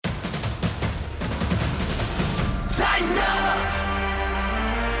Tighten up.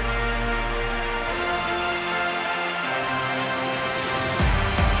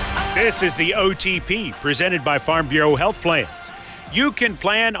 This is the OTP presented by Farm Bureau Health Plans. You can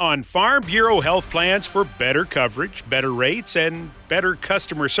plan on Farm Bureau Health Plans for better coverage, better rates, and better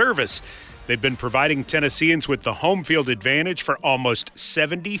customer service. They've been providing Tennesseans with the home field advantage for almost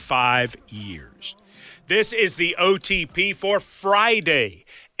 75 years. This is the OTP for Friday,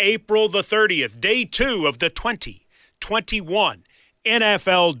 April the 30th, day 2 of the 2021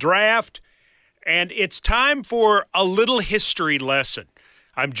 NFL Draft. And it's time for a little history lesson.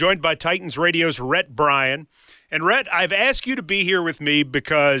 I'm joined by Titans Radio's Rhett Bryan. And Rhett, I've asked you to be here with me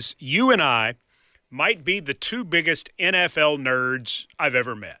because you and I might be the two biggest NFL nerds I've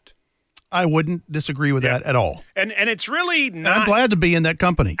ever met. I wouldn't disagree with that at all. And it's really not. And I'm glad to be in that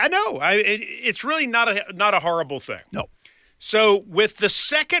company. I know. It's really not a horrible thing. No. So with the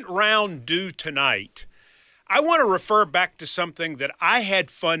second round due tonight, I want to refer back to something that I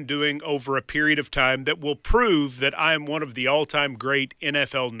had fun doing over a period of time that will prove that I am one of the all-time great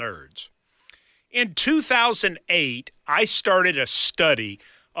NFL nerds. In 2008, I started a study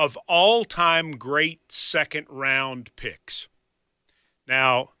of all-time great second-round picks.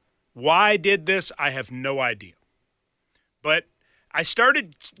 Now, why I did this, I have no idea. But I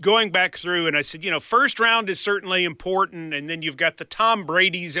started going back through and I said, first round is certainly important. And then you've got the Tom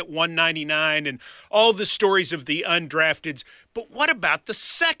Brady's at 199 and all the stories of the undrafteds. But what about the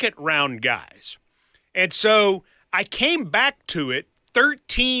second round guys? And so I came back to it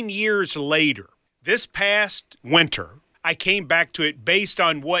 13 years later. This past winter, I came back to it based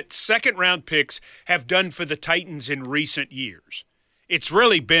on what second round picks have done for the Titans in recent years. It's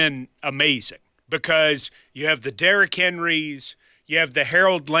really been amazing because you have the Derrick Henrys, you have the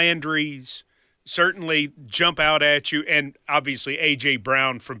Harold Landrys, certainly jump out at you, and obviously A.J.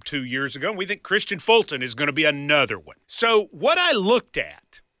 Brown from 2 years ago. And we think Christian Fulton is going to be another one. So what I looked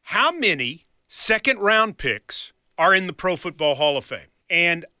at, how many second-round picks are in the Pro Football Hall of Fame?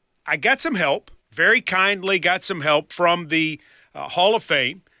 And I got some help, very kindly got some help from the Hall of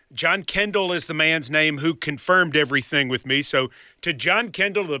Fame. John Kendall is the man's name who confirmed everything with me. So to John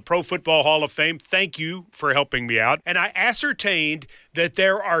Kendall, the Pro Football Hall of Fame, thank you for helping me out. And I ascertained that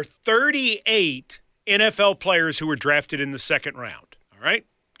there are 38 NFL players who were drafted in the second round. All right?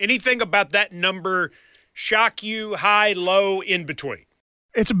 Anything about that number shock you, high, low, in between?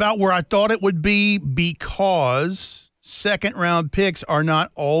 It's about where I thought it would be because second-round picks are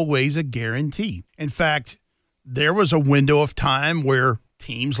not always a guarantee. In fact, there was a window of time where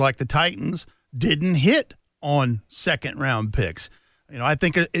teams like the Titans didn't hit on second-round picks. I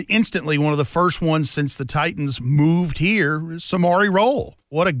think instantly one of the first ones since the Titans moved here is Samari Rolle.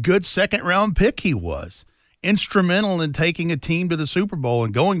 What a good second-round pick he was. Instrumental in taking a team to the Super Bowl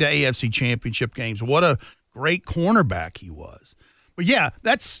and going to AFC championship games. What a great cornerback he was. But, yeah,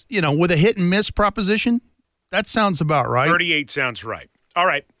 that's, with a hit-and-miss proposition, that sounds about right. 38 sounds right. All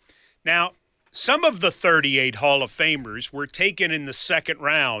right. Now, some of the 38 Hall of Famers were taken in the second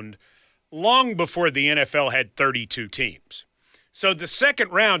round long before the NFL had 32 teams. So the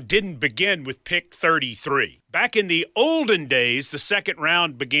second round didn't begin with pick 33. Back in the olden days, the second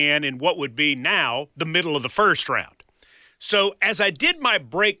round began in what would be now the middle of the first round. So as I did my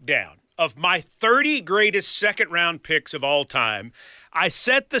breakdown of my 30 greatest second round picks of all time, I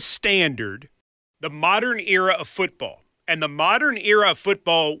set the standard, the modern era of football. And the modern era of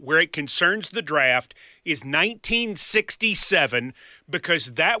football where it concerns the draft is 1967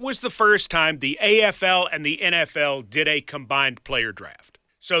 because that was the first time the AFL and the NFL did a combined player draft.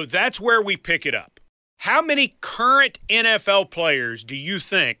 So that's where we pick it up. How many current NFL players do you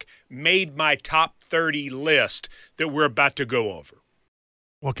think made my top 30 list that we're about to go over?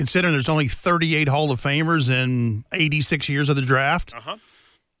 Well, considering there's only 38 Hall of Famers in 86 years of the draft,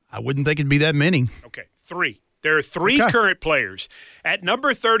 I wouldn't think it'd be that many. Okay, 3. There are 3 current players. At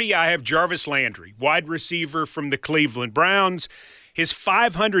number 30, I have Jarvis Landry, wide receiver from the Cleveland Browns. His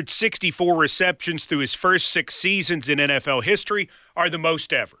 564 receptions through his first 6 seasons in NFL history are the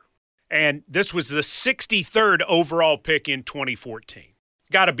most ever. And this was the 63rd overall pick in 2014.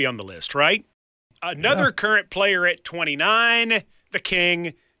 Got to be on the list, right? Another current player at 29, the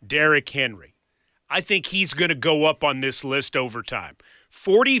King, Derrick Henry. I think he's going to go up on this list over time.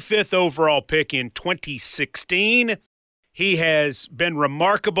 45th overall pick in 2016. He has been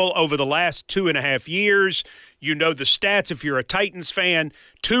remarkable over the last 2.5 years. You know the stats if you're a Titans fan.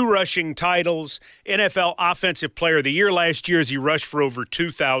 2 rushing titles. NFL Offensive Player of the Year last year as he rushed for over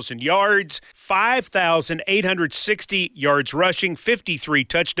 2,000 yards. 5,860 yards rushing, 53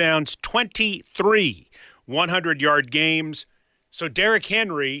 touchdowns, 23 100-yard games. So Derrick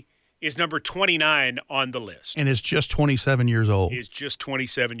Henry is number 29 on the list. And is just 27 years old. Is just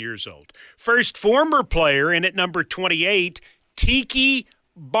 27 years old. First former player in at number 28, Tiki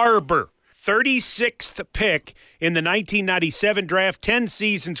Barber. 36th pick in the 1997 draft, 10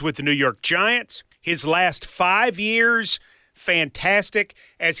 seasons with the New York Giants. His last 5 years, fantastic,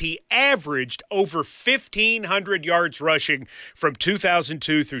 as he averaged over 1,500 yards rushing from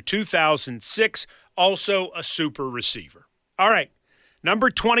 2002 through 2006. Also a super receiver. All right, number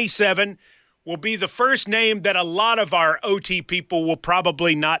 27 will be the first name that a lot of our OT people will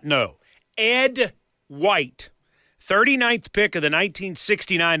probably not know. Ed White. 39th pick of the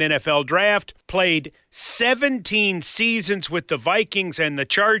 1969 NFL Draft, played 17 seasons with the Vikings and the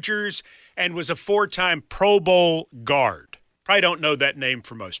Chargers, and was a 4-time Pro Bowl guard. Probably don't know that name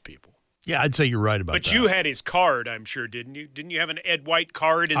for most people. Yeah, I'd say you're right about that. But you had his card, I'm sure, didn't you? Didn't you have an Ed White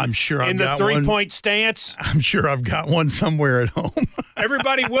card I'm sure in the three-point stance? I'm sure I've got one somewhere at home.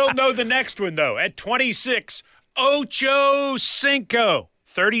 Everybody will know the next one, though. At 26, Ocho Cinco.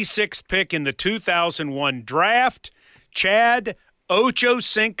 36th pick in the 2001 draft. Chad Ocho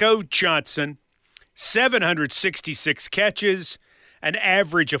Cinco Johnson, 766 catches, an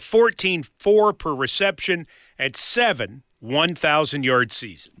average of 14.4 per reception, and 7 1,000-yard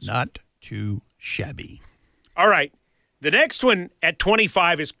seasons. Not too shabby. All right. The next one at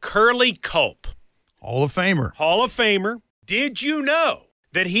 25 is Curly Culp. Hall of Famer. Hall of Famer. Did you know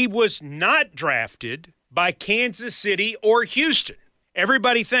that he was not drafted by Kansas City or Houston?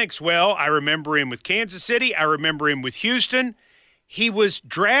 Everybody thinks, well, I remember him with Kansas City. I remember him with Houston. He was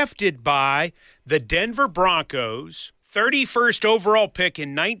drafted by the Denver Broncos, 31st overall pick in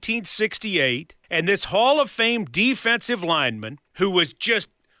 1968. And this Hall of Fame defensive lineman, who was just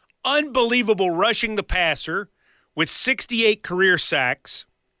unbelievable rushing the passer with 68 career sacks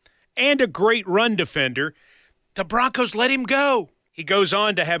and a great run defender, the Broncos let him go. He goes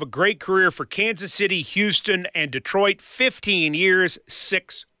on to have a great career for Kansas City, Houston, and Detroit. 15 years,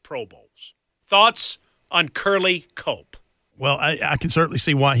 6 Pro Bowls. Thoughts on Curly Culp? Well, I can certainly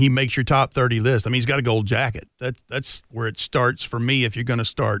see why he makes your top 30 list. I mean, he's got a gold jacket. That's where it starts for me if you're going to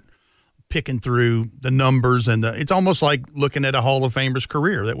start picking through the numbers. And it's almost like looking at a Hall of Famer's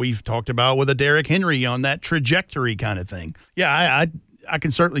career that we've talked about with a Derrick Henry on that trajectory kind of thing. Yeah, I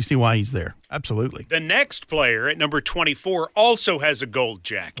can certainly see why he's there. Absolutely. The next player at number 24 also has a gold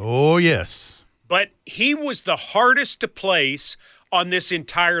jacket. Oh, yes. But he was the hardest to place on this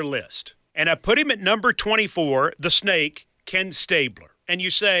entire list. And I put him at number 24, the Snake, Ken Stabler. And you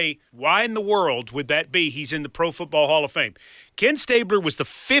say, why in the world would that be? He's in the Pro Football Hall of Fame. Ken Stabler was the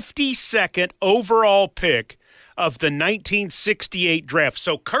 52nd overall pick of the 1968 draft.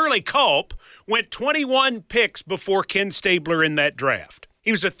 So Curly Culp went 21 picks before Ken Stabler in that draft.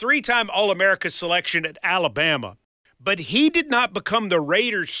 He was a 3-time All-America selection at Alabama, but he did not become the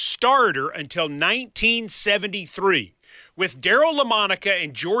Raiders starter until 1973. With Darryl LaMonica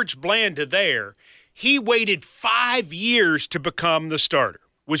and George Blanda there, he waited 5 years to become the starter.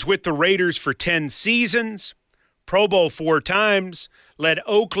 Was with the Raiders for 10 seasons, Pro Bowl 4 times, led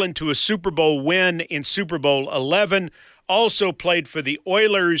Oakland to a Super Bowl win in Super Bowl 11, also played for the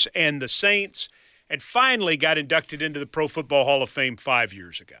Oilers and the Saints, and finally got inducted into the Pro Football Hall of Fame 5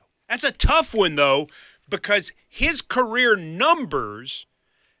 years ago. That's a tough one, though, because his career numbers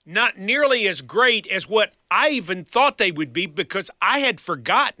not nearly as great as what I even thought they would be, because I had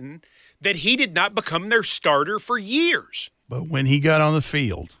forgotten that he did not become their starter for years. But when he got on the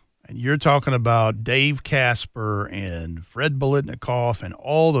field, and you're talking about Dave Casper and Fred Biletnikoff and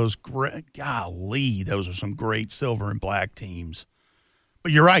all those great, golly, those are some great silver and black teams.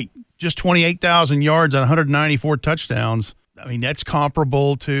 But you're right, just 28,000 yards on 194 touchdowns. I mean, that's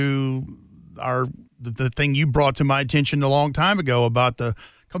comparable to the thing you brought to my attention a long time ago about the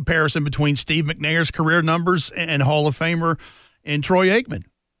comparison between Steve McNair's career numbers and Hall of Famer and Troy Aikman.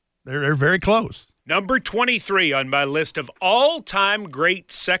 They're very close. Number 23 on my list of all-time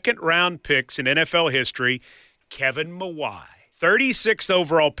great second-round picks in NFL history, Kevin Mawae. 36th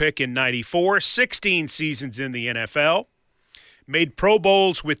overall pick in 94, 16 seasons in the NFL. Made Pro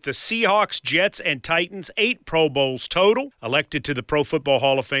Bowls with the Seahawks, Jets, and Titans, 8 Pro Bowls total. Elected to the Pro Football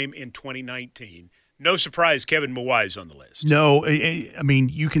Hall of Fame in 2019. No surprise Kevin Mawae is on the list. No, I mean,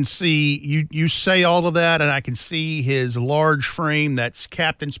 you can see, you say all of that, and I can see his large frame, that's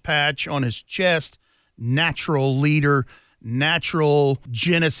captain's patch on his chest, natural leader, natural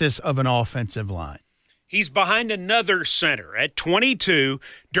genesis of an offensive line. He's behind another center at 22,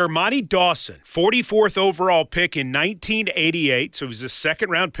 Dermontti Dawson, 44th overall pick in 1988, so he was a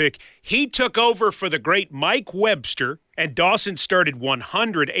second-round pick. He took over for the great Mike Webster And Dawson started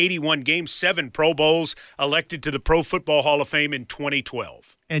 181 games, 7 Pro Bowls, elected to the Pro Football Hall of Fame in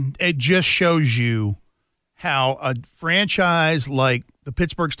 2012. And it just shows you how a franchise like the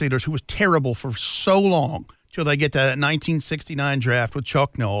Pittsburgh Steelers, who was terrible for so long, till they get to that 1969 draft with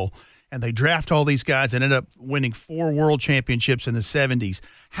Chuck Noll, and they draft all these guys and end up winning 4 world championships in the 70s.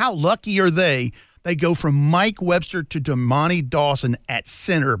 How lucky are they? They go from Mike Webster to Damani Dawson at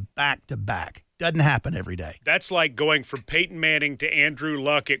center back to back. Doesn't happen every day. That's like going from Peyton Manning to Andrew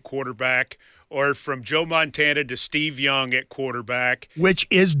Luck at quarterback, or from Joe Montana to Steve Young at quarterback. Which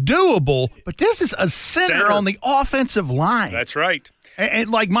is doable, but this is a center on the offensive line. That's right.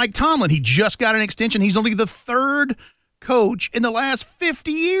 And like Mike Tomlin, he just got an extension. He's only the 3rd coach in the last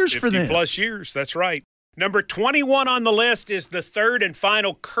 50 years for them. 50-plus years, that's right. Number 21 on the list is the 3rd and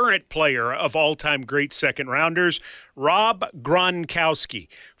final current player of all-time great second-rounders, Rob Gronkowski.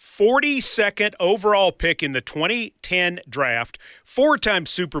 42nd overall pick in the 2010 draft, 4-time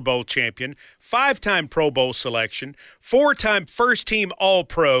Super Bowl champion, 5-time Pro Bowl selection, 4-time first-team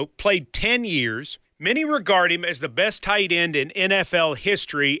All-Pro, played 10 years. Many regard him as the best tight end in NFL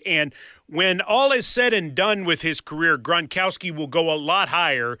history, and when all is said and done with his career, Gronkowski will go a lot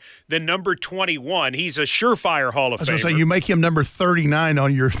higher than number 21. He's a surefire Hall of Famer. I was going to say, you make him number 39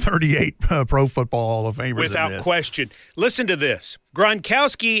 on your 38 Pro Football Hall of Famers. Without question. Listen to this.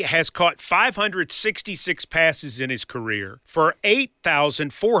 Gronkowski has caught 566 passes in his career for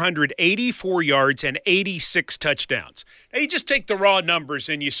 8,484 yards and 86 touchdowns. Now, you just take the raw numbers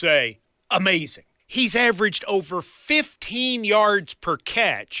and you say, amazing. He's averaged over 15 yards per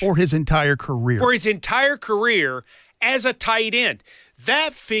catch. For his entire career. For his entire career as a tight end.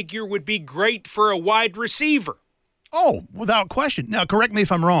 That figure would be great for a wide receiver. Oh, without question. Now, correct me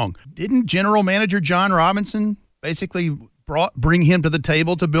if I'm wrong. Didn't General Manager John Robinson basically bring him to the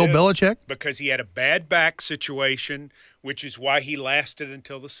table to Bill Belichick? Because he had a bad back situation, which is why he lasted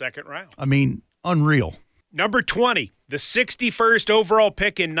until the 2nd round. I mean, unreal. Number 20, the 61st overall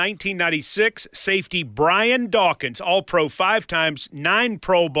pick in 1996, safety Brian Dawkins, All-Pro 5 times, 9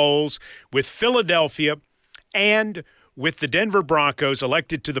 Pro Bowls with Philadelphia and with the Denver Broncos,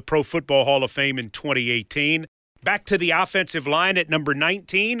 elected to the Pro Football Hall of Fame in 2018. Back to the offensive line at number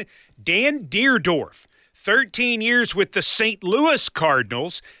 19, Dan Deerdorf, 13 years with the St. Louis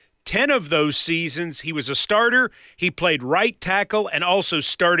Cardinals. 10 of those seasons, he was a starter. He played right tackle and also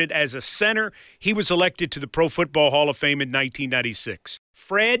started as a center. He was elected to the Pro Football Hall of Fame in 1996.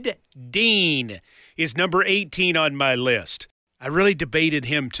 Fred Dean is number 18 on my list. I really debated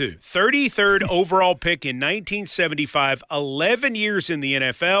him too. 33rd overall pick in 1975, 11 years in the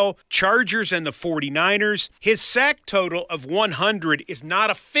NFL, Chargers and the 49ers. His sack total of 100 is not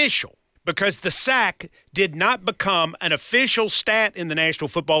official, because the sack did not become an official stat in the National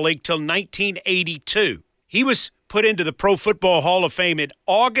Football League till 1982. He was put into the Pro Football Hall of Fame in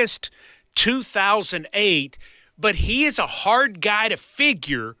August 2008, but he is a hard guy to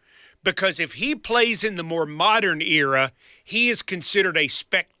figure because if he plays in the more modern era, he is considered a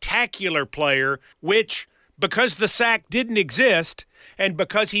spectacular player, which, because the sack didn't exist and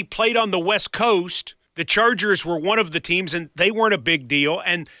because he played on the West Coast, the Chargers were one of the teams, and they weren't a big deal.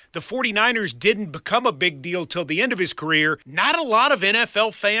 And the 49ers didn't become a big deal till the end of his career. Not a lot of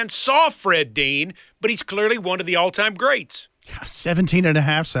NFL fans saw Fred Dean, but he's clearly one of the all-time greats. 17 and a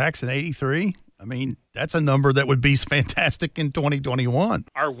half sacks in 83. I mean, that's a number that would be fantastic in 2021.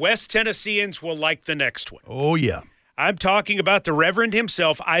 Our West Tennesseans will like the next one. Oh, yeah. I'm talking about the Reverend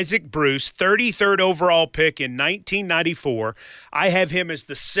himself, Isaac Bruce, 33rd overall pick in 1994. I have him as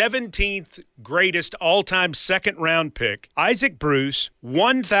the 17th greatest all-time second-round pick. Isaac Bruce,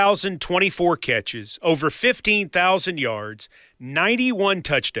 1,024 catches, over 15,000 yards, 91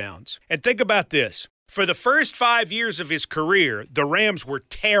 touchdowns. And think about this. For the first 5 years of his career, the Rams were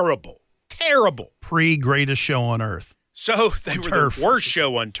terrible. Terrible. Pre-greatest show on earth. So they were the worst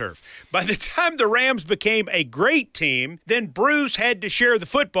show on turf. By the time the Rams became a great team, then Bruce had to share the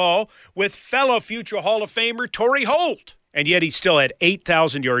football with fellow future Hall of Famer Torrey Holt. And yet he still had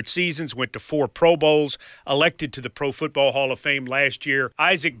 8,000-yard seasons, went to 4 Pro Bowls, elected to the Pro Football Hall of Fame last year.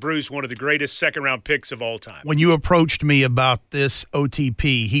 Isaac Bruce, one of the greatest second-round picks of all time. When you approached me about this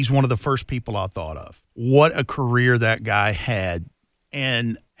OTP, he's one of the first people I thought of. What a career that guy had.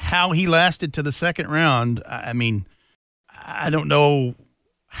 And how he lasted to the second round, I mean, I don't know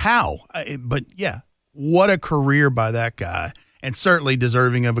how, but yeah, what a career by that guy, and certainly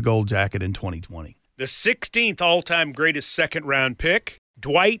deserving of a gold jacket in 2020. The 16th all-time greatest second-round pick,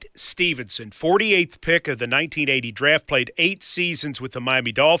 Dwight Stevenson, 48th pick of the 1980 draft, played 8 seasons with the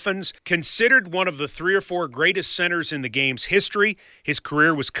Miami Dolphins. Considered one of the 3 or 4 greatest centers in the game's history, his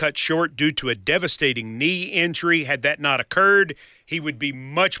career was cut short due to a devastating knee injury. Had that not occurred, he would be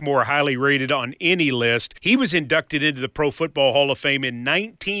much more highly rated on any list. He was inducted into the Pro Football Hall of Fame in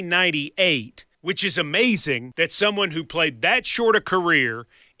 1998, which is amazing that someone who played that short a career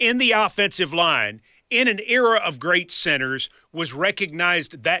in the offensive line in an era of great centers was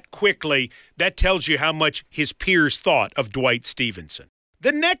recognized that quickly. That tells you how much his peers thought of Dwight Stevenson.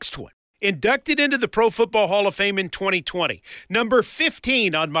 The next one, inducted into the Pro Football Hall of Fame in 2020. Number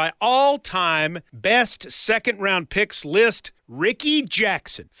 15 on my all-time best second-round picks list, Ricky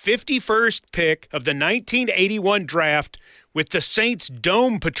Jackson, 51st pick of the 1981 draft with the Saints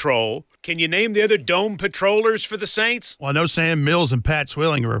Dome Patrol. Can you name the other Dome Patrollers for the Saints? Well, I know Sam Mills and Pat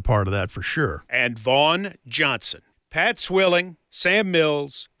Swilling are a part of that for sure. And Vaughn Johnson. Pat Swilling, Sam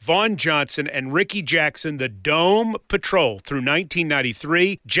Mills, Vaughn Johnson, and Ricky Jackson, the Dome Patrol through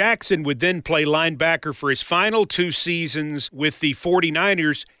 1993. Jackson would then play linebacker for his final 2 seasons with the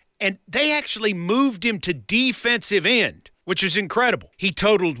 49ers, and they actually moved him to defensive end, which is incredible. He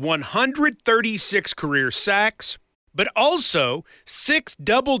totaled 136 career sacks, but also 6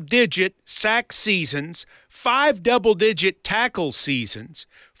 double-digit sack seasons, 5 double-digit tackle seasons,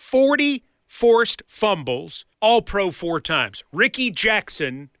 40 forced fumbles, All-Pro 4 times. Ricky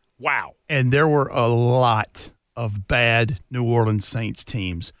Jackson, wow. And there were a lot of bad New Orleans Saints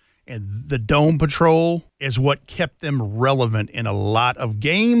teams, and the Dome Patrol is what kept them relevant in a lot of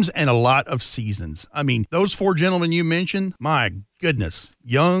games and a lot of seasons. I mean, those 4 gentlemen you mentioned, my goodness,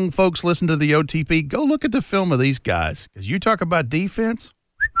 young folks listen to the OTP, go look at the film of these guys, because you talk about defense.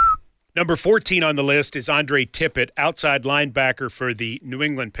 Number 14 on the list is Andre Tippett, outside linebacker for the New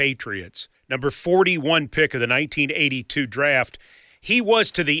England Patriots. Number 41 pick of the 1982 draft. He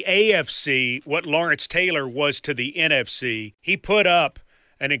was to the AFC what Lawrence Taylor was to the NFC. He put up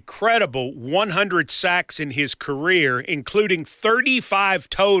an incredible 100 sacks in his career, including 35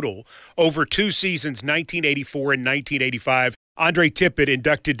 total over 2 seasons, 1984 and 1985. Andre Tippett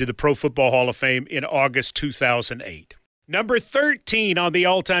inducted to the Pro Football Hall of Fame in August 2008. Number 13 on the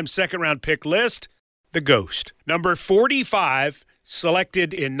all-time second-round pick list, the Ghost. Number 45,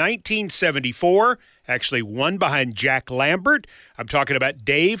 selected in 1974, actually one behind Jack Lambert. I'm talking about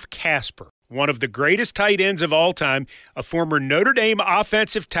Dave Casper, one of the greatest tight ends of all time, a former Notre Dame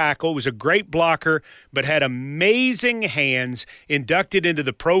offensive tackle, was a great blocker, but had amazing hands, inducted into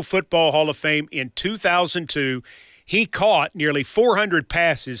the Pro Football Hall of Fame in 2002. He caught nearly 400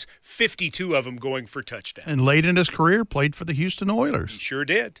 passes, 52 of them going for touchdowns. And late in his career, played for the Houston Oilers. He sure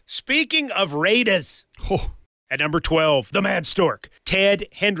did. Speaking of Raiders, Oh. At number 12, the Mad Stork, Ted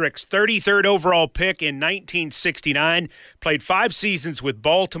Hendricks, 33rd overall pick in 1969, played 5 seasons with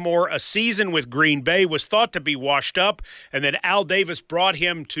Baltimore, a season with Green Bay, was thought to be washed up, and then Al Davis brought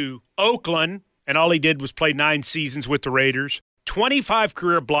him to Oakland, and all he did was play 9 seasons with the Raiders. 25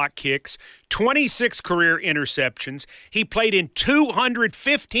 career block kicks, 26 career interceptions. He played in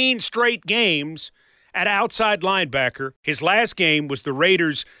 215 straight games at outside linebacker. His last game was the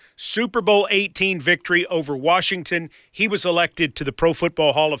Raiders' Super Bowl 18 victory over Washington. He was elected to the Pro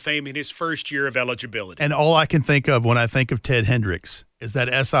Football Hall of Fame in his first year of eligibility. And all I can think of when I think of Ted Hendricks is that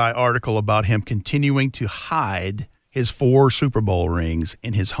SI article about him continuing to hide his 4 Super Bowl rings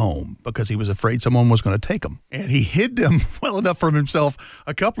in his home because he was afraid someone was going to take them. And he hid them well enough from himself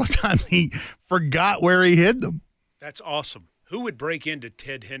a couple of times he forgot where he hid them. That's awesome. Who would break into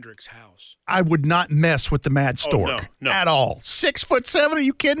Ted Hendricks' house? I would not mess with the Mad Stork no. at all. 6'7", are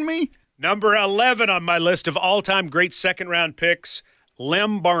you kidding me? Number 11 on my list of all-time great second-round picks,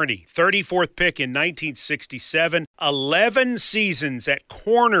 Lem Barney, 34th pick in 1967, 11 seasons at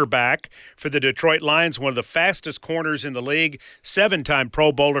cornerback for the Detroit Lions, one of the fastest corners in the league, 7-time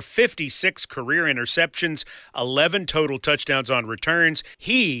Pro Bowler, 56 career interceptions, 11 total touchdowns on returns.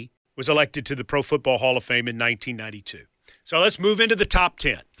 He was elected to the Pro Football Hall of Fame in 1992. So let's move into the top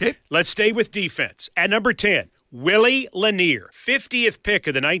 10. Okay. Let's stay with defense. At number 10, Willie Lanier, 50th pick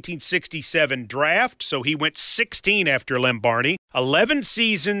of the 1967 draft, so he went 16 after Lem Barney. 11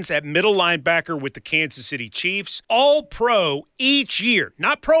 seasons at middle linebacker with the Kansas City Chiefs. All-Pro each year,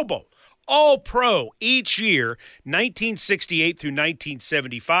 not Pro Bowl, All-Pro each year, 1968 through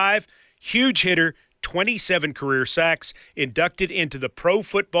 1975. Huge hitter, 27 career sacks, inducted into the Pro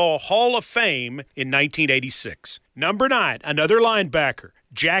Football Hall of Fame in 1986. Number 9, another linebacker,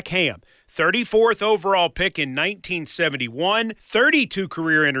 Jack Ham, 34th overall pick in 1971, 32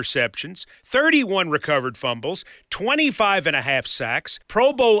 career interceptions, 31 recovered fumbles, 25 and a half sacks,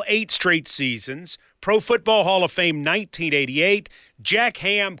 Pro Bowl 8 straight seasons, Pro Football Hall of Fame 1988, Jack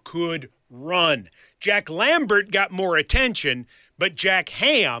Ham could run. Jack Lambert got more attention, but Jack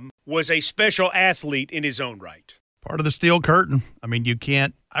Ham was a special athlete in his own right. Part of the steel curtain. I mean, you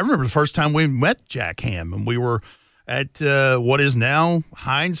can't. I remember the first time we met Jack Ham, and we were at what is now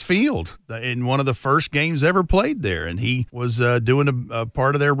Heinz Field in one of the first games ever played there. And he was doing a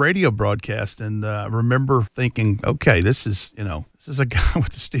part of their radio broadcast. And I remember thinking, okay, this is a guy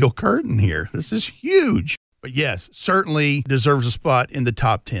with the steel curtain here. This is huge. But yes, certainly deserves a spot in the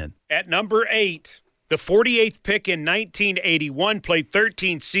top 10. At number 8, the 48th pick in 1981, played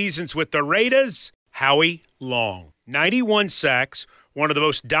 13 seasons with the Raiders, Howie Long. 91 sacks, one of the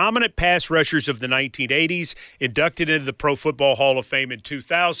most dominant pass rushers of the 1980s, inducted into the Pro Football Hall of Fame in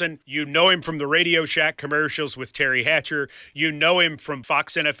 2000. You know him from the Radio Shack commercials with Terry Hatcher. You know him from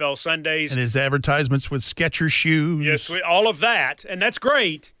Fox NFL Sundays. And his advertisements with Skechers shoes. Yes, all of that, and that's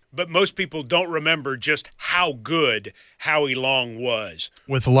great. But most people don't remember just how good Howie Long was.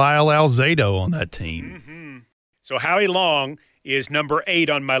 With Lyle Alzado on that team. Mm-hmm. So Howie Long is number 8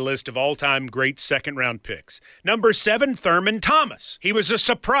 on my list of all-time great second-round picks. Number 7, Thurman Thomas. He was a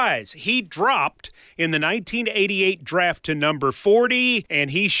surprise. He dropped in the 1988 draft to number 40,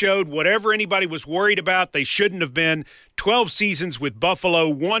 and he showed whatever anybody was worried about they shouldn't have been. 12 seasons with Buffalo,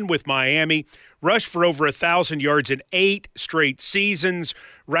 1 with Miami, rushed for over 1,000 yards in 8 straight seasons,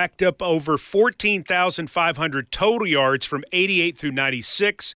 racked up over 14,500 total yards from 88 through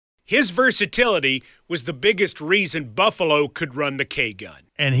 96. His versatility was the biggest reason Buffalo could run the K-gun.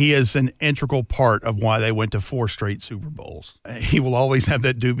 And he is an integral part of why they went to 4 straight Super Bowls. He will always have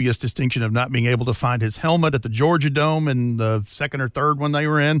that dubious distinction of not being able to find his helmet at the Georgia Dome in the second or third one they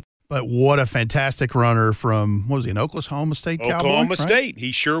were in. But what a fantastic runner from, what was he, an Oklahoma State Cowboy? Oklahoma State.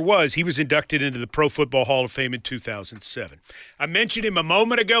 He sure was. He was inducted into the Pro Football Hall of Fame in 2007. I mentioned him a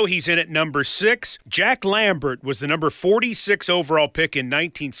moment ago. He's in at number 6. Jack Lambert was the number 46 overall pick in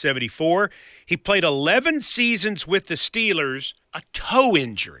 1974. He played 11 seasons with the Steelers. A toe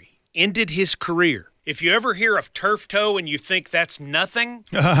injury ended his career. If you ever hear of turf toe and you think that's nothing,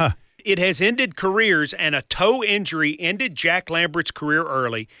 it has ended careers, and a toe injury ended Jack Lambert's career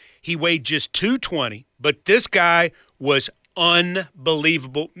early. He weighed just 220, but this guy was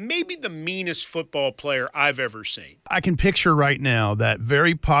unbelievable. Maybe the meanest football player I've ever seen. I can picture right now that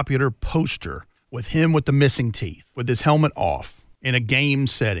very popular poster with him with the missing teeth, with his helmet off, in a game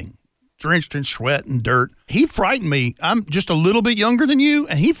setting, drenched in sweat and dirt. He frightened me. I'm just a little bit younger than you,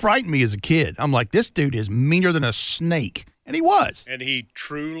 and he frightened me as a kid. I'm like, this dude is meaner than a snake. And he was. And he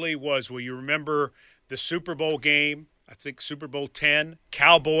truly was. Well, you remember the Super Bowl game, I think Super Bowl 10,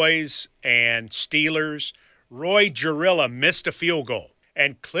 Cowboys and Steelers. Roy Jarilla missed a field goal.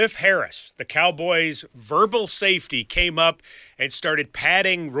 And Cliff Harris, the Cowboys' verbal safety, came up and started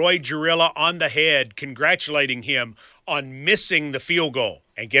patting Roy Jarilla on the head, congratulating him on missing the field goal.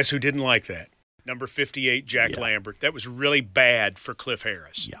 And guess who didn't like that? Number 58, Jack Lambert. That was really bad for Cliff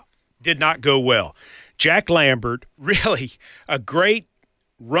Harris. Yeah. Did not go well. Jack Lambert, really a great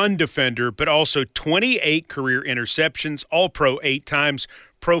run defender, but also 28 career interceptions, All-Pro 8 times,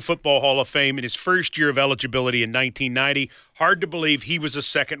 Pro Football Hall of Fame in his first year of eligibility in 1990. Hard to believe he was a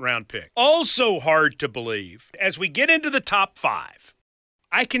second-round pick. Also hard to believe, as we get into the top 5,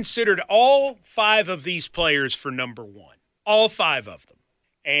 I considered all 5 of these players for number 1. All 5 of them.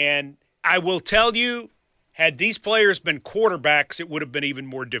 And I will tell you, had these players been quarterbacks, it would have been even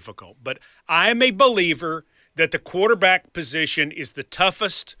more difficult. But I'm a believer that the quarterback position is the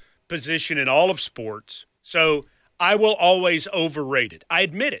toughest position in all of sports. So I will always overrate it. I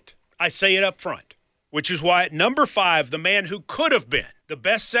admit it. I say it up front, which is why at number 5, the man who could have been the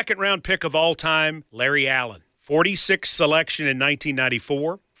best second-round pick of all time, Larry Allen. 46th selection in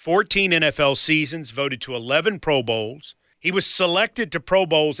 1994, 14 NFL seasons, voted to 11 Pro Bowls. He was selected to Pro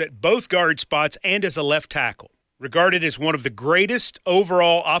Bowls at both guard spots and as a left tackle. Regarded as one of the greatest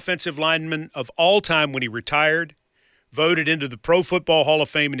overall offensive linemen of all time when he retired. Voted into the Pro Football Hall of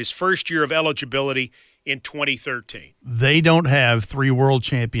Fame in his first year of eligibility in 2013. They don't have 3 world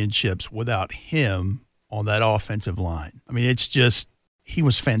championships without him on that offensive line. I mean, it's just, he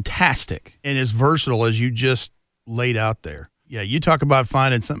was fantastic and as versatile as you just laid out there. Yeah, you talk about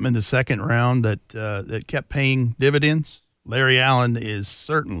finding something in the second round that kept paying dividends. Larry Allen is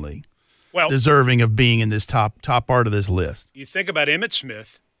certainly deserving of being in this top part of this list. You think about Emmitt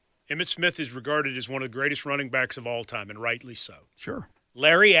Smith. Emmitt Smith is regarded as one of the greatest running backs of all time, and rightly so. Sure.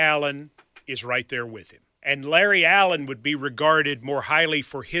 Larry Allen is right there with him. And Larry Allen would be regarded more highly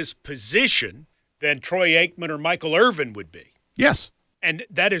for his position than Troy Aikman or Michael Irvin would be. Yes. And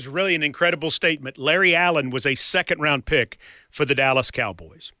that is really an incredible statement. Larry Allen was a second-round pick for the Dallas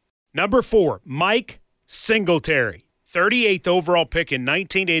Cowboys. Number 4, Mike Singletary. 38th overall pick in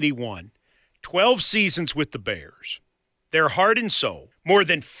 1981, 12 seasons with the Bears. Their heart and soul, more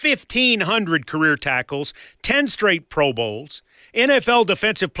than 1,500 career tackles, 10 straight Pro Bowls, NFL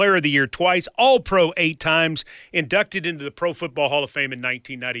Defensive Player of the Year twice, All-Pro 8 times, inducted into the Pro Football Hall of Fame in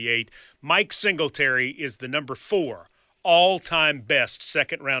 1998. Mike Singletary is the number 4 all-time best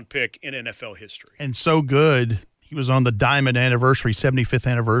second-round pick in NFL history. And so good, he was on the Diamond Anniversary, 75th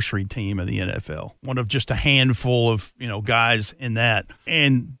anniversary team of the NFL. One of just a handful of, guys in that.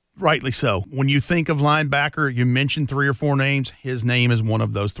 And rightly so. When you think of linebacker, you mention 3 or 4 names. His name is one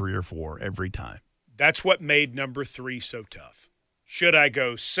of those 3 or 4 every time. That's what made number 3 so tough. Should I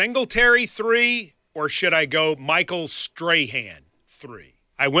go Singletary 3 or should I go Michael Strahan 3?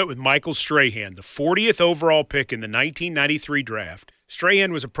 I went with Michael Strahan, the 40th overall pick in the 1993 draft.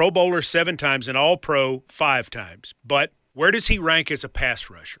 Strahan was a Pro Bowler 7 times and All-Pro 5 times. But where does he rank as a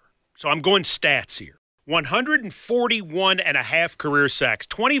pass rusher? So I'm going stats here. 141 and a half career sacks,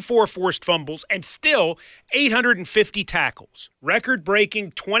 24 forced fumbles, and still 850 tackles.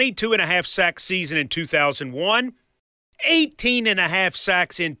 Record-breaking 22 and a half sack season in 2001, 18 and a half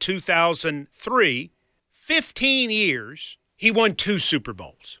sacks in 2003, 15 years. He won 2 Super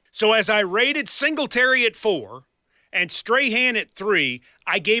Bowls. So as I rated Singletary at 4 and Strahan at 3,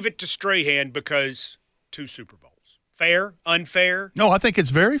 I gave it to Strahan because 2 Super Bowls. Fair? Unfair? No, I think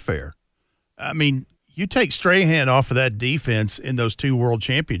it's very fair. I mean, you take Strahan off of that defense in those 2 world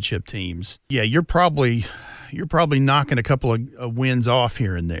championship teams. Yeah, you're probably knocking a couple of wins off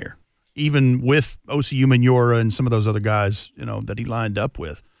here and there, even with Osi Umenyiora and some of those other guys, that he lined up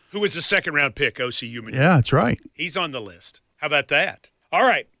with. Who was the second-round pick, Osi Umenyiora? Yeah, that's right. He's on the list. How about that? All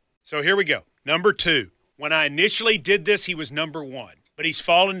right, so here we go. Number 2. When I initially did this, he was number 1, but he's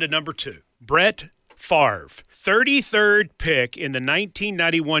fallen to number 2. Brett Favre, 33rd pick in the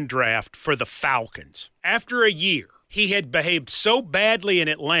 1991 draft for the Falcons. After a year, he had behaved so badly in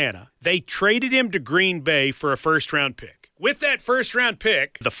Atlanta, they traded him to Green Bay for a first-round pick. With that first-round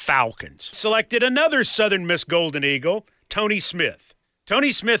pick, the Falcons selected another Southern Miss Golden Eagle, Tony Smith.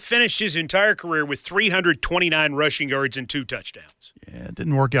 Tony Smith finished his entire career with 329 rushing yards and 2 touchdowns. Yeah, it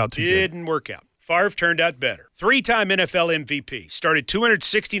didn't work out too good. Didn't work out. Favre turned out better. 3-time NFL MVP. Started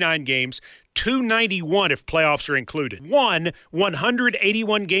 269 games, 291 if playoffs are included. Won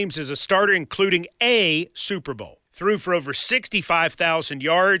 181 games as a starter, including a Super Bowl. Threw for over 65,000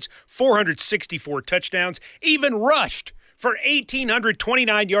 yards, 464 touchdowns, even rushed for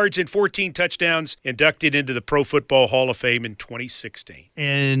 1,829 yards and 14 touchdowns, inducted into the Pro Football Hall of Fame in 2016.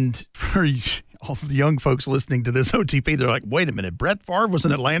 And for all the young folks listening to this OTP, they're like, wait a minute, Brett Favre was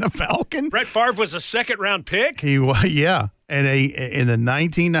an Atlanta Falcon? Brett Favre was a second-round pick? He was, yeah. And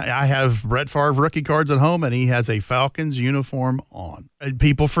I have Brett Favre rookie cards at home, and he has a Falcons uniform on. And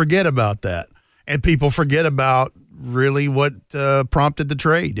people forget about that. And people forget about really what prompted the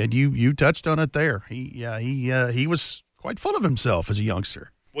trade. And you touched on it there. He was quite full of himself as a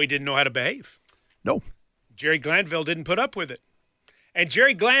youngster. We didn't know how to behave. No. Jerry Glanville didn't put up with it. And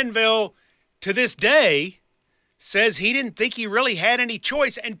Jerry Glanville, to this day, says he didn't think he really had any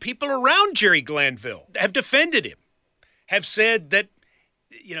choice. And people around Jerry Glanville have defended him, have said that,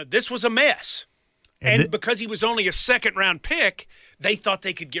 this was a mess. And because he was only a second-round pick, they thought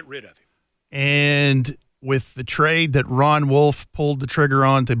they could get rid of him. And with the trade that Ron Wolf pulled the trigger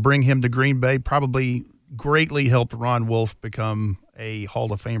on to bring him to Green Bay, probably greatly helped Ron Wolf become a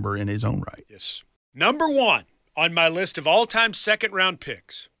Hall of Famer in his own right. Yes. Number 1 on my list of all-time second-round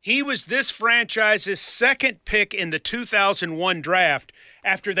picks. He was this franchise's second pick in the 2001 draft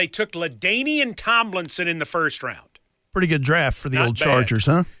after they took LaDainian Tomlinson in the first round. Pretty good draft for the Not old bad. Chargers,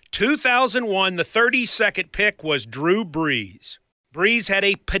 huh? 2001, the 32nd pick was Drew Brees. Brees had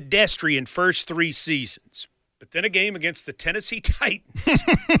a pedestrian first 3 seasons. But then a game against the Tennessee Titans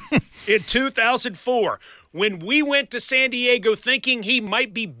in 2004, when we went to San Diego thinking he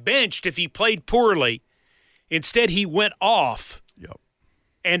might be benched if he played poorly. Instead, he went off. Yep.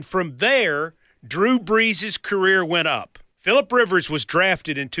 And from there, Drew Brees' career went up. Phillip Rivers was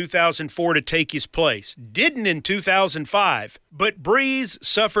drafted in 2004 to take his place. Didn't in 2005, but Brees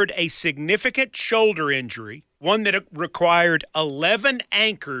suffered a significant shoulder injury, one that required 11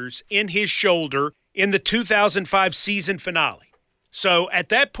 anchors in his shoulder in the 2005 season finale. So at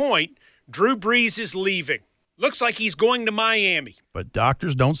that point, Drew Brees is leaving. Looks like he's going to Miami. But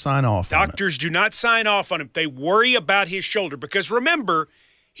doctors don't sign off on it. Doctors do not sign off on him. They worry about his shoulder because remember,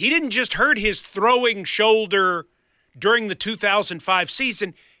 he didn't just hurt his throwing shoulder during the 2005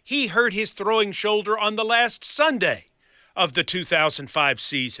 season. He hurt his throwing shoulder on the last Sunday of the 2005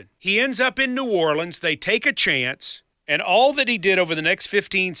 season. He ends up in New Orleans. They take a chance, And all that he did over the next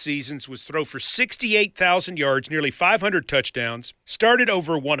 15 seasons was throw for 68,000 yards, nearly 500 touchdowns, started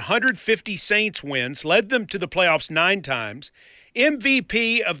over 150 Saints wins, led them to the playoffs 9 times,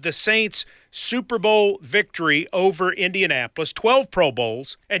 MVP of the Saints' Super Bowl victory over Indianapolis, 12 Pro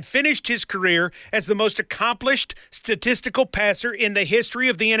Bowls, and finished his career as the most accomplished statistical passer in the history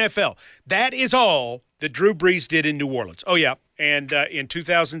of the NFL. That is all that Drew Brees did in New Orleans. Oh, yeah. And in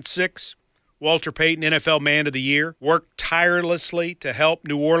 2006, Walter Payton, NFL Man of the Year, worked tirelessly to help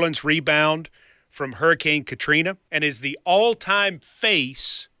New Orleans rebound from Hurricane Katrina and is the all-time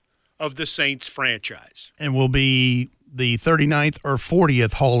face of the Saints franchise. And will be the 39th or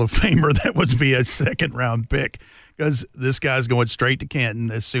 40th Hall of Famer that would be a second-round pick, because this guy's going straight to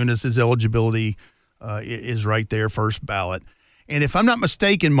Canton as soon as his eligibility is right there, first ballot. And if I'm not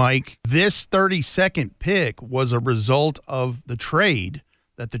mistaken, Mike, this 32nd pick was a result of the trade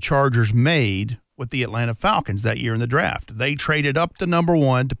that the Chargers made with the Atlanta Falcons that year in the draft. They traded up to number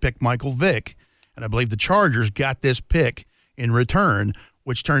 1 to pick Michael Vick, and I believe the Chargers got this pick in return,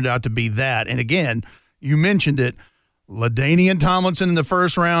 which turned out to be that. And again, you mentioned it, LaDainian Tomlinson in the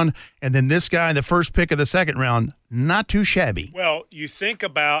first round, and then this guy, the first pick of the second round, not too shabby. Well, you think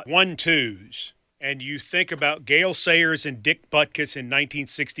about 1-2s, and you think about Gale Sayers and Dick Butkus in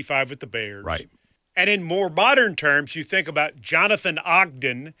 1965 with the Bears. Right. And in more modern terms, you think about Jonathan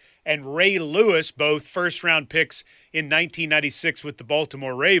Ogden and Ray Lewis, both first-round picks in 1996 with the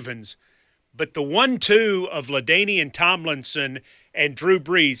Baltimore Ravens. But the 1-2 of LaDainian Tomlinson and Drew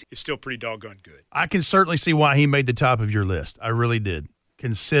Brees is still pretty doggone good. I can certainly see why he made the top of your list. I really did,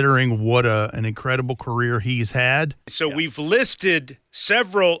 considering what an incredible career he's had. So we've listed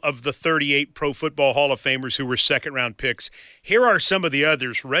several of the 38 Pro Football Hall of Famers who were second-round picks. Here are some of the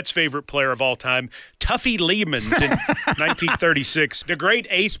others. Rhett's favorite player of all time, Tuffy Lehman in 1936. The great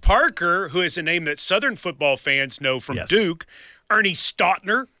Ace Parker, who is a name that Southern football fans know from Duke. Ernie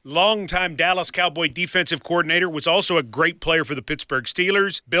Stautner, longtime Dallas Cowboy defensive coordinator, was also a great player for the Pittsburgh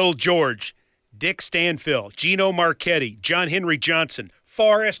Steelers. Bill George, Dick Stanfill, Gino Marchetti, John Henry Johnson,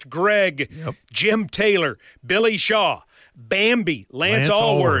 Forrest Gregg, Jim Taylor, Billy Shaw, Bambi, Lance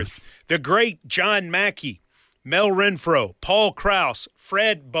Allworth, the great John Mackey, Mel Renfro, Paul Krause,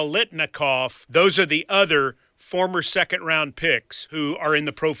 Fred Biletnikoff. Those are the other former second-round picks who are in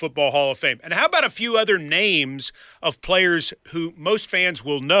the Pro Football Hall of Fame. And how about a few other names of players who most fans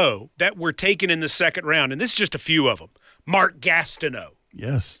will know that were taken in the second round? And this is just a few of them. Mark Gastineau.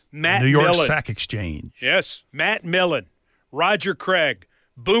 Yes. Matt New York Millen. Sack Exchange. Yes. Matt Millen, Roger Craig,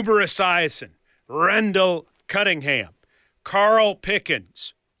 Boomer Esiason, Rendell Cunningham, Carl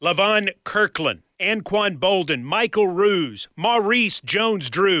Pickens, Levon Kirkland, Anquan Bolden, Michael Ruse, Maurice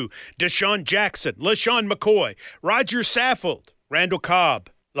Jones-Drew, Deshaun Jackson, LaShawn McCoy, Roger Saffold, Randall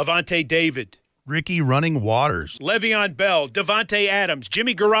Cobb, Levante David, Ricky Running Waters, Le'Veon Bell, Devontae Adams,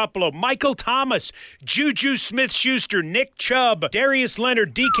 Jimmy Garoppolo, Michael Thomas, Juju Smith-Schuster, Nick Chubb, Darius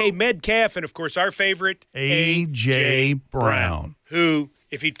Leonard, DK Metcalf, and, of course, our favorite, A.J. Brown, who,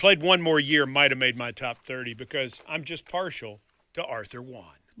 if he'd played one more year, might have made my top 30 because I'm just partial to Arthur Wan.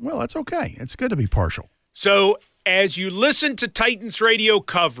 Well, that's okay. It's good to be partial. So as you listen to Titans radio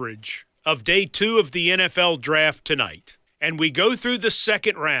coverage of day 2 of the NFL draft tonight, and we go through the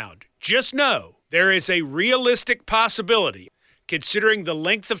second round, just know there is a realistic possibility, considering the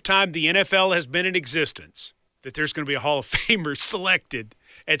length of time the NFL has been in existence, that there's going to be a Hall of Famer selected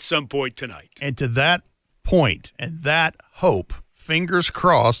at some point tonight. And to that point and that hope, fingers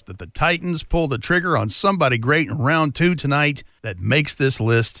crossed that the Titans pull the trigger on somebody great in round 2 tonight that makes this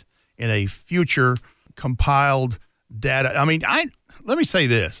list in a future compiled data. I mean, let me say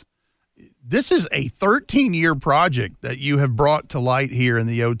this. This is a 13-year project that you have brought to light here in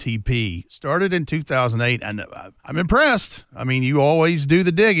the OTP. Started in 2008, and I'm impressed. I mean, you always do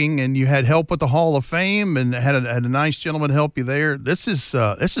the digging, and you had help with the Hall of Fame and had a nice gentleman help you there. This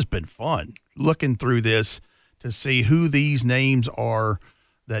has been fun looking through this to see who these names are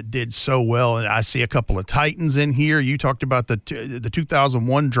that did so well. And I see a couple of Titans in here. You talked about the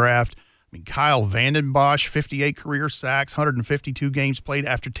 2001 draft. I mean, Kyle Vanden Bosch, 58 career sacks, 152 games played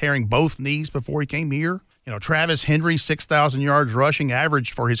after tearing both knees before he came here. You know, Travis Henry, 6,000 yards rushing,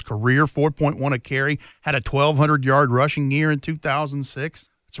 averaged for his career 4.1 a carry, had a 1,200-yard rushing year in 2006.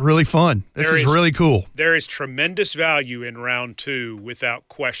 It's really fun. This is really cool. There is tremendous value in round 2 without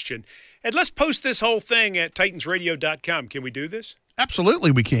question. And let's post this whole thing at titansradio.com. Can we do this? Absolutely,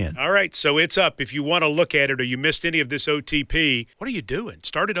 we can. All right, so it's up. If you want to look at it or you missed any of this OTP, what are you doing?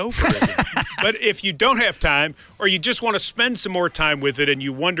 Start it over again. But if you don't have time or you just want to spend some more time with it and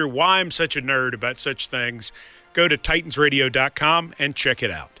you wonder why I'm such a nerd about such things, go to titansradio.com and check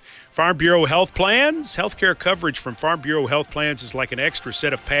it out. Farm Bureau Health Plans. Healthcare coverage from Farm Bureau Health Plans is like an extra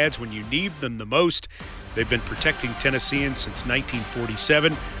set of pads when you need them the most. They've been protecting Tennesseans since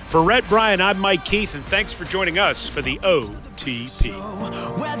 1947. For Rhett Bryan, I'm Mike Keith, and thanks for joining us for the OTP.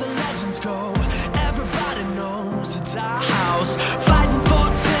 Where the legends go, everybody knows it's our house. Fighting for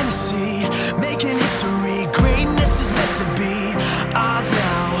Tennessee, making history. Greatness is meant to be ours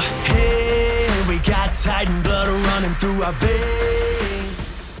now. Hey, we got Titan blood running through our veins.